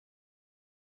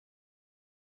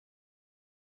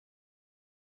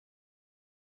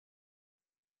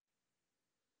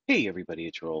Hey everybody,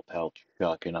 it's your old pal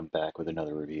Chuck, and I'm back with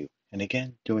another review. And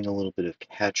again, doing a little bit of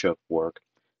catch-up work.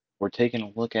 We're taking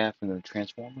a look at from the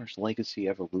Transformers Legacy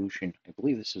Evolution. I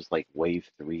believe this is like Wave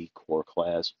 3 core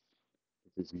class.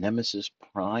 This is Nemesis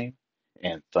Prime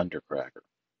and Thundercracker.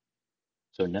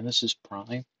 So Nemesis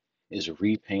Prime is a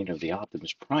repaint of the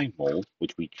Optimus Prime mold,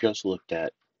 which we just looked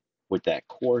at with that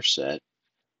core set.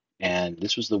 And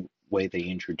this was the way they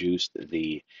introduced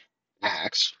the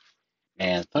axe.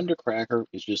 And Thundercracker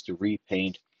is just a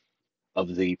repaint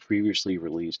of the previously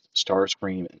released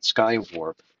Starscream and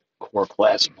Skywarp core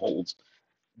class molds,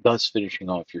 thus finishing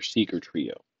off your Seeker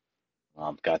trio.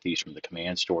 Got these from the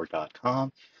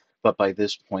commandstore.com, but by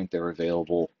this point they're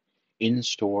available in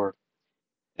store,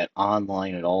 at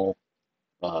online, at all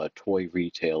toy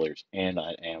retailers, and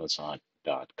at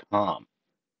Amazon.com.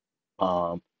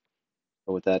 So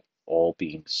with that all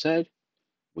being said,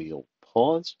 we'll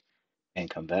pause and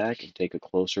come back and take a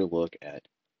closer look at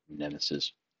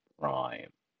Nemesis Prime.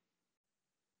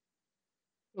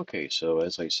 Okay, so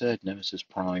as I said, Nemesis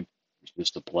Prime is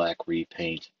just a black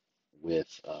repaint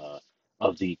with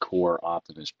of the core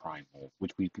Optimus Prime mold,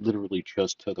 which we literally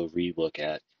just took a relook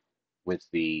at with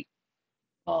the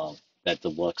that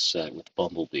deluxe set with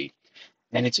Bumblebee.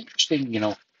 And it's interesting,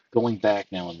 going back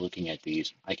now and looking at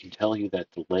these, I can tell you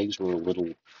that the legs were a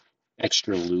little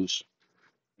extra loose,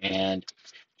 and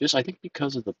just I think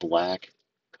because of the black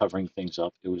covering things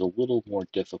up, it was a little more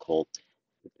difficult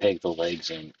to peg the legs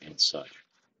in and such.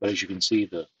 But as you can see,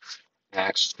 the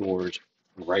axe stores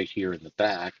right here in the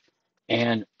back.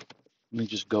 And let me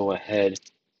just go ahead,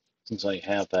 since I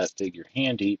have that figure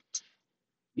handy,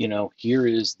 here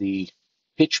is the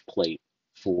pitch plate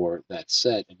for that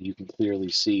set. And you can clearly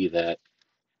see that,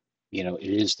 it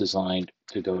is designed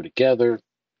to go together.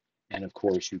 And of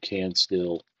course, you can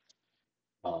still,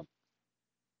 um,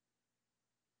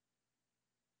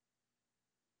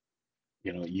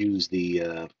 use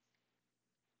the,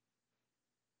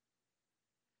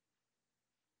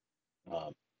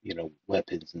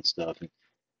 weapons and stuff. And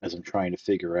as I'm trying to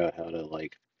figure out how to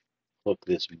like hook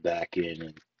this back in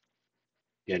and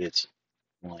get it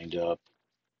lined up,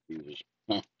 use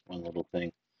one little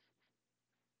thing.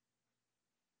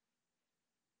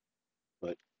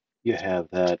 But you have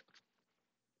that,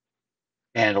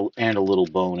 and a little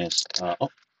bonus.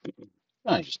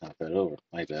 I just knocked that over.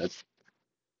 My bad.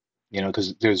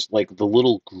 Because there's like the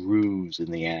little grooves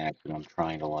in the axe, and I'm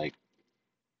trying to like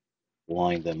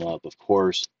line them up. Of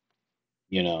course,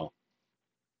 you know,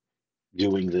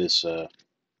 doing this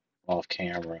off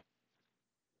camera,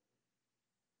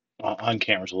 on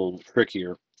camera is a little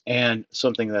trickier. And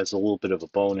something that's a little bit of a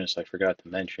bonus I forgot to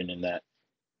mention in that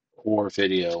core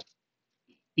video,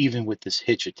 even with this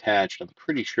hitch attached, I'm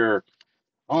pretty sure.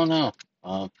 Oh no,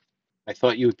 um, I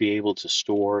thought you would be able to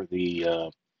store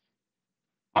the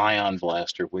ion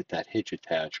blaster with that hitch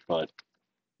attached, but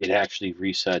it actually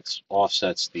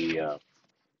offsets the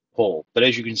pull. But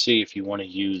as you can see, if you want to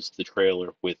use the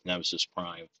trailer with Nemesis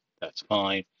Prime, that's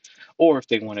fine. Or if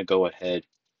they want to go ahead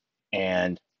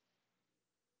and,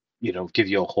 give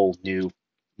you a whole new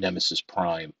Nemesis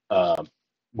Prime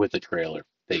with a trailer,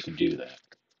 they can do that.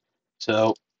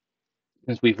 So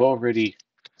since we've already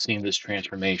seen this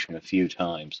transformation a few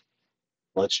times,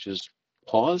 let's just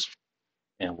pause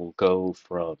and we'll go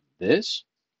from this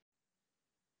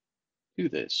to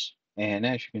this. And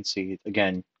as you can see,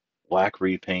 again, black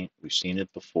repaint. We've seen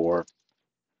it before.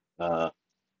 Uh,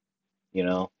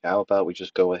 how about we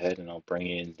just go ahead and I'll bring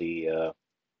in the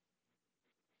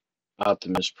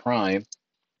Optimus Prime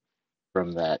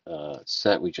from that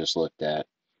set we just looked at.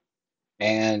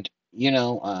 And,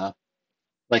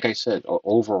 like I said,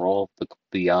 overall,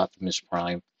 the Optimus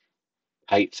Prime,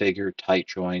 tight figure, tight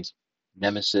joints.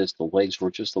 Nemesis, the legs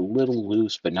were just a little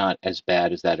loose, but not as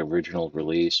bad as that original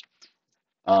release.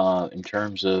 In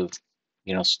terms of,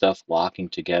 stuff locking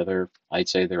together, I'd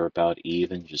say they're about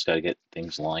even. Just got to get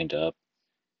things lined up.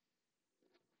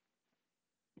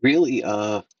 Really,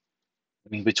 I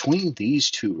mean, between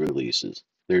these two releases,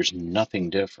 there's nothing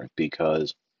different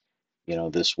because,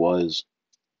 this was,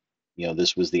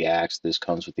 this was the axe. This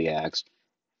comes with the axe.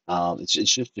 It's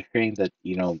just a shame that,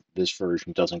 this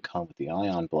version doesn't come with the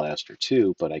ion blaster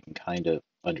too, but I can kind of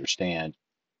understand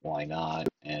why not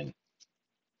and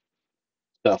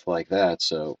stuff like that.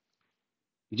 So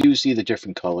you do see the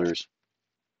different colors.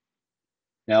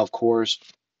 Now, of course,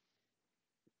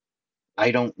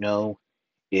 I don't know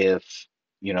if,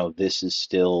 this is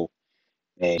still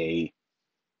a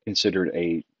considered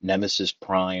a Nemesis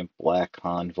Prime Black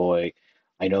Convoy.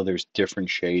 I know there's different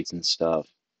shades and stuff,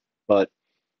 but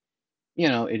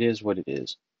it is what it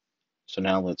is. So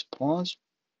now let's pause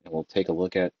and we'll take a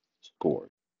look at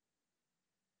scores.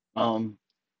 Um,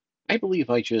 I believe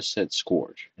I just said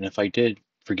Scourge, and if I did,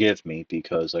 forgive me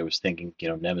because I was thinking,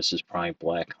 Nemesis Prime,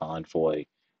 Black Convoy,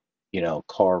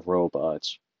 car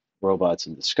robots, robots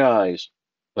in disguise,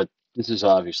 but this is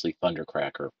obviously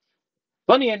Thundercracker.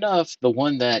 Funny enough, the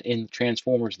one that in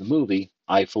Transformers the movie,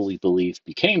 I fully believe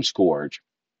became Scourge,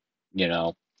 you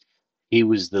know, he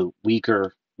was the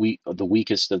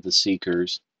weakest of the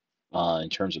Seekers in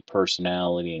terms of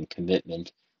personality and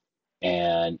commitment,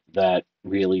 and that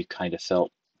really kind of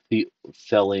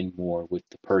fell in more with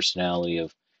the personality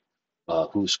of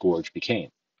who Scourge became.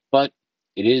 But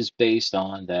it is based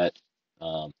on that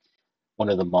um, one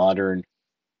of the modern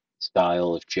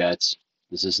style of jets.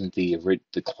 This isn't the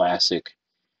classic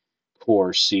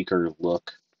core Seeker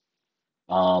look.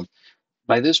 Um,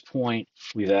 by this point,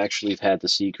 we've actually had the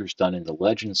Seekers done in the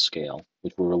Legend scale,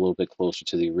 which were a little bit closer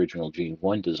to the original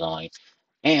G1 design,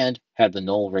 and had the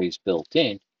null rays built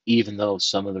in, even though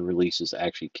some of the releases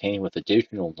actually came with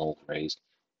additional null rays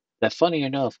that, funny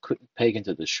enough, couldn't peg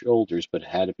into the shoulders but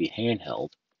had to be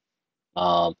handheld.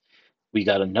 Um, we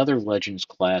got another Legends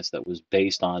class that was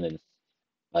based on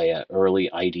a early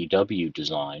IDW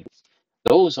design.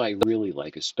 Those I really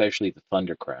like, especially the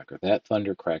Thundercracker. That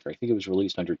Thundercracker, I think it was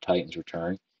released under Titan's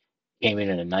Return, came in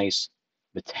a nice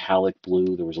metallic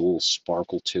blue. There was a little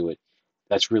sparkle to it.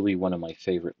 That's really one of my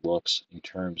favorite looks in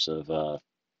terms of the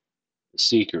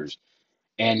Seekers.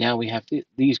 And now we have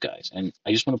these guys. And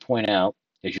I just want to point out,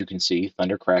 as you can see,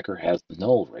 Thundercracker has the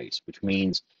null rays, which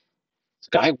means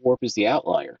Skywarp is the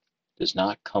outlier. Does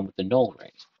not come with the null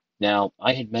rays. Now,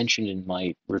 I had mentioned in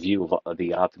my review of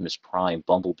the Optimus Prime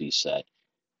Bumblebee set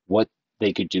what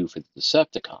they could do for the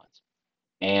Decepticons.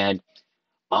 And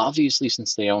obviously,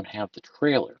 since they don't have the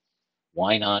trailer,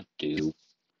 why not do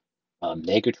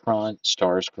Megatron,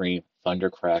 Starscream,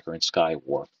 Thundercracker, and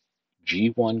Skywarp,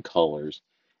 G1 colors,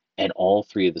 and all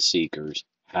three of the Seekers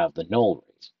have the null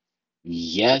rays?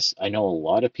 Yes, I know a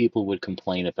lot of people would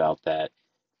complain about that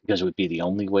because it would be the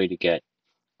only way to get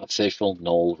official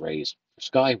null rays for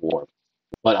Skywarp.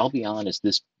 But I'll be honest,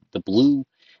 the blue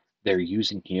they're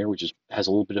using here, which has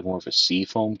a little bit of more of a sea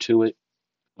foam to it,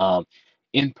 um,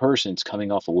 in person it's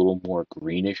coming off a little more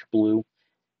greenish blue.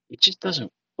 It just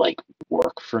doesn't like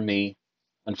work for me,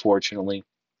 unfortunately.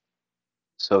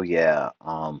 So yeah,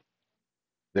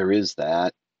 there is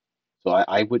that. So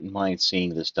I wouldn't mind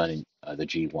seeing this done in the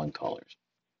G1 colors.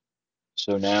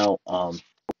 So now,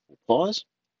 pause.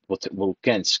 We'll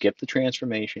again skip the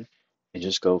transformation and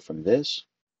just go from this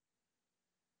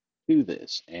to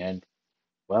this. And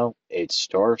well, it's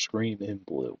Starscream in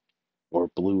blue or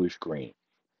bluish green.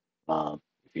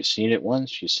 If you've seen it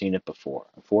once, you've seen it before.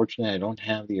 Unfortunately, I don't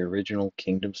have the original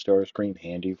Kingdom Starscream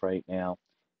handy right now.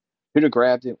 Could have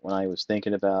grabbed it when I was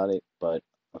thinking about it, but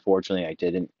unfortunately I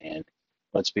didn't. And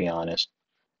let's be honest,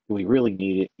 do we really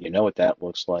need it? You know what that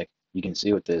looks like. You can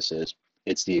see what this is.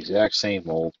 It's the exact same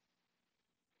mold,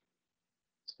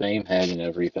 same head and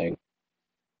everything.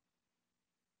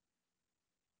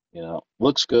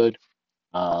 Looks good.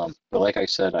 But like I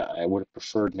said, I would have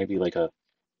preferred maybe like a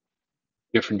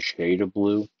different shade of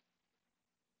blue.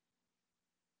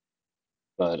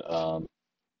 But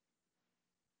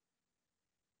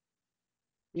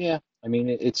yeah, I mean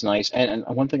it's nice. And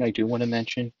one thing I do want to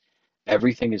mention,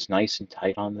 everything is nice and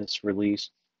tight on this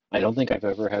release. I don't think I've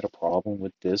ever had a problem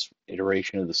with this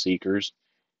iteration of the Seekers.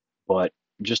 But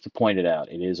just to point it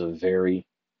out, it is a very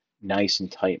nice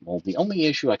and tight mold. The only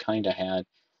issue I kind of had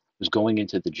was going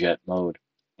into the jet mode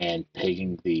and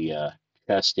pegging the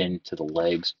chest into the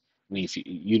legs. I mean, if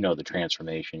you know the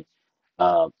transformation,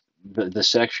 uh, the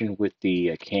section with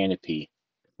the canopy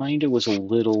kind of was a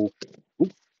little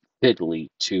fiddly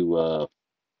to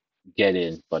get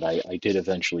in, but I did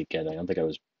eventually get it. I don't think I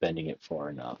was bending it far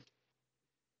enough.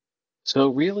 So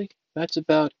really, that's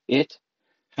about it.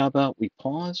 How about we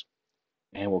pause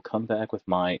and we'll come back with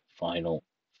my final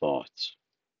thoughts.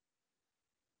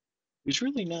 There's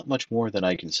really not much more that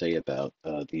I can say about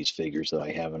these figures that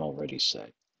I haven't already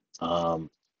said. Um,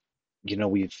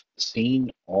 we've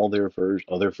seen all their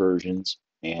other versions,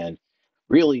 and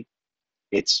really,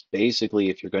 it's basically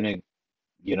if you're going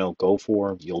to, go for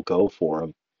them, you'll go for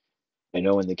them. I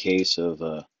know in the case of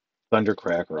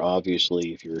Thundercracker,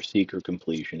 obviously, if you're a seeker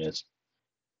completionist,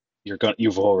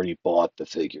 you've already bought the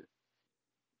figure.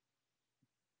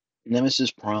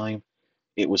 Nemesis Prime,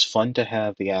 it was fun to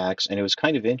have the axe, and it was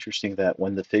kind of interesting that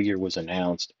when the figure was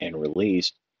announced and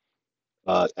released,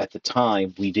 at the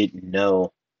time, we didn't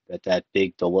know that that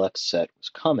big deluxe set was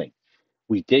coming.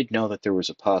 We did know that there was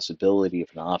a possibility of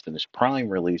an Optimus Prime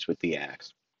release with the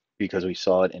axe because we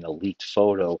saw it in a leaked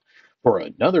photo for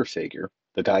another figure.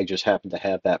 The guy just happened to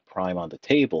have that Prime on the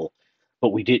table, but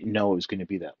we didn't know it was going to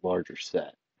be that larger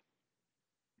set.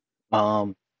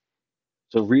 Um,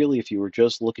 so really, if you were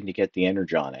just looking to get the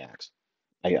Energon axe,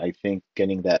 I think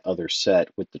getting that other set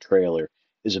with the trailer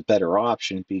is a better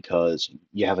option because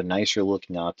you have a nicer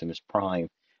looking Optimus Prime,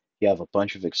 you have a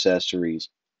bunch of accessories,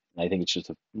 and I think it's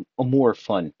just a more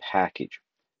fun package.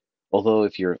 Although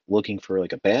if you're looking for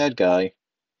like a bad guy,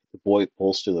 the boy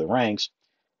bolster the ranks,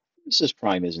 Mrs.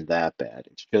 Prime isn't that bad.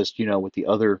 It's just, with the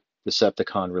other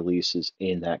Decepticon releases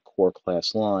in that core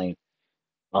class line,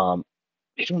 um,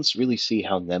 I don't really see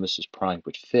how Nemesis Prime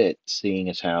would fit, seeing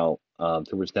as how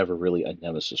there was never really a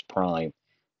Nemesis Prime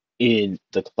in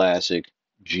the classic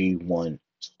G1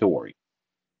 story.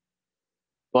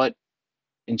 But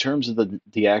in terms of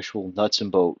the actual nuts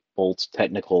and bolts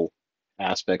technical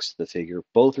aspects of the figure,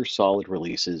 both are solid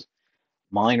releases.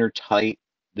 Mine are tight.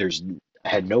 I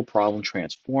had no problem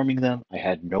transforming them. I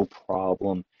had no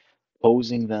problem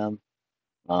posing them.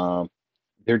 Um,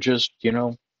 they're just,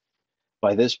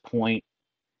 by this point,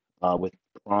 with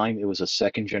Prime, it was a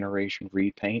second generation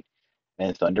repaint,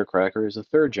 and Thundercracker is a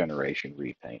third generation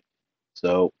repaint.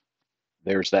 So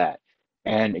there's that.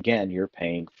 And again, you're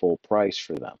paying full price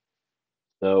for them.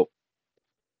 So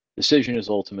decision is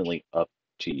ultimately up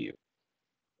to you.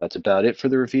 That's about it for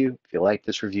the review. If you like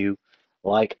this review,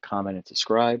 like, comment, and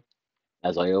subscribe.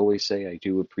 As I always say, I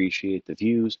do appreciate the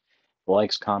views. The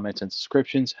likes, comments, and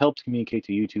subscriptions help to communicate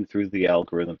to YouTube through the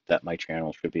algorithm that my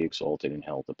channel should be exalted and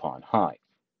held upon high.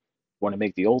 Want to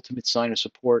make the ultimate sign of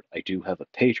support? I do have a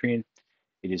Patreon.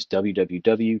 It is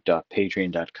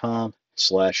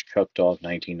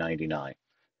www.patreon.com/chuckdog1999.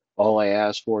 All I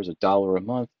ask for is $1 a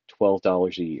month,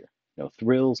 $12 a year. No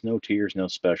thrills, no tiers, no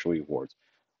special rewards.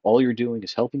 All you're doing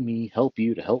is helping me help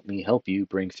you to help me help you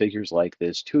bring figures like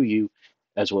this to you,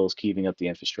 as well as keeping up the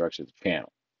infrastructure of the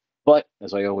channel. But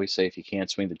as I always say, if you can't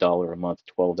swing the $1 a month,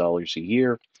 $12 a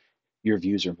year, your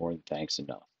views are more than thanks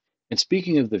enough. And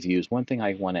speaking of the views, one thing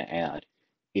I want to add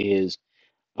is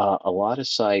a lot of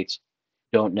sites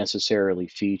don't necessarily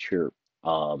feature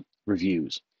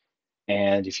reviews.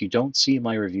 And if you don't see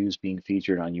my reviews being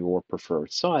featured on your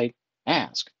preferred site,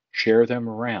 ask, share them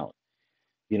around.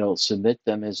 Submit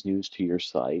them as news to your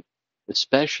site,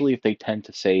 especially if they tend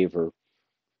to favor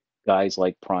guys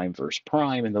like Prime vs.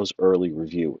 Prime and those early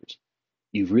reviewers.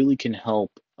 You really can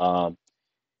help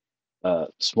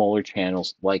smaller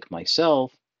channels like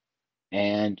myself,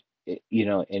 and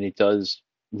and it does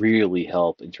really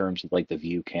help in terms of like the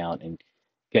view count and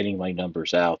getting my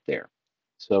numbers out there.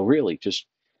 So really, just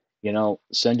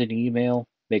send an email,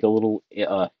 make a little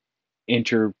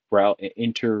inter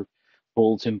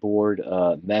bulletin board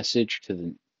message to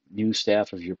the new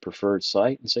staff of your preferred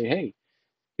site and say, hey,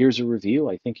 here's a review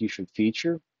I think you should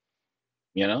feature,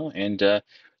 and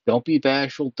don't be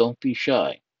bashful, don't be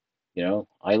shy.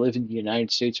 I live in the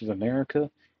United States of America.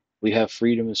 We have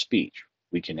freedom of speech.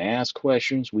 We can ask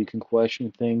questions, we can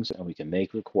question things, and we can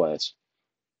make requests.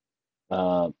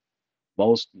 Uh,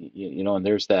 and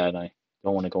there's that. I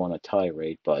don't want to go on a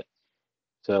tirade, but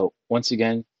so once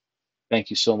again, thank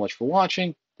you so much for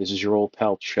watching. This is your old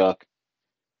pal Chuck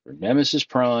for Nemesis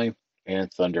Prime and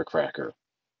Thundercracker,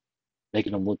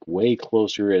 making them look way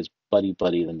closer as buddy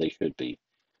buddy than they should be.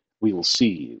 We will see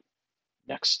you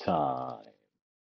next time.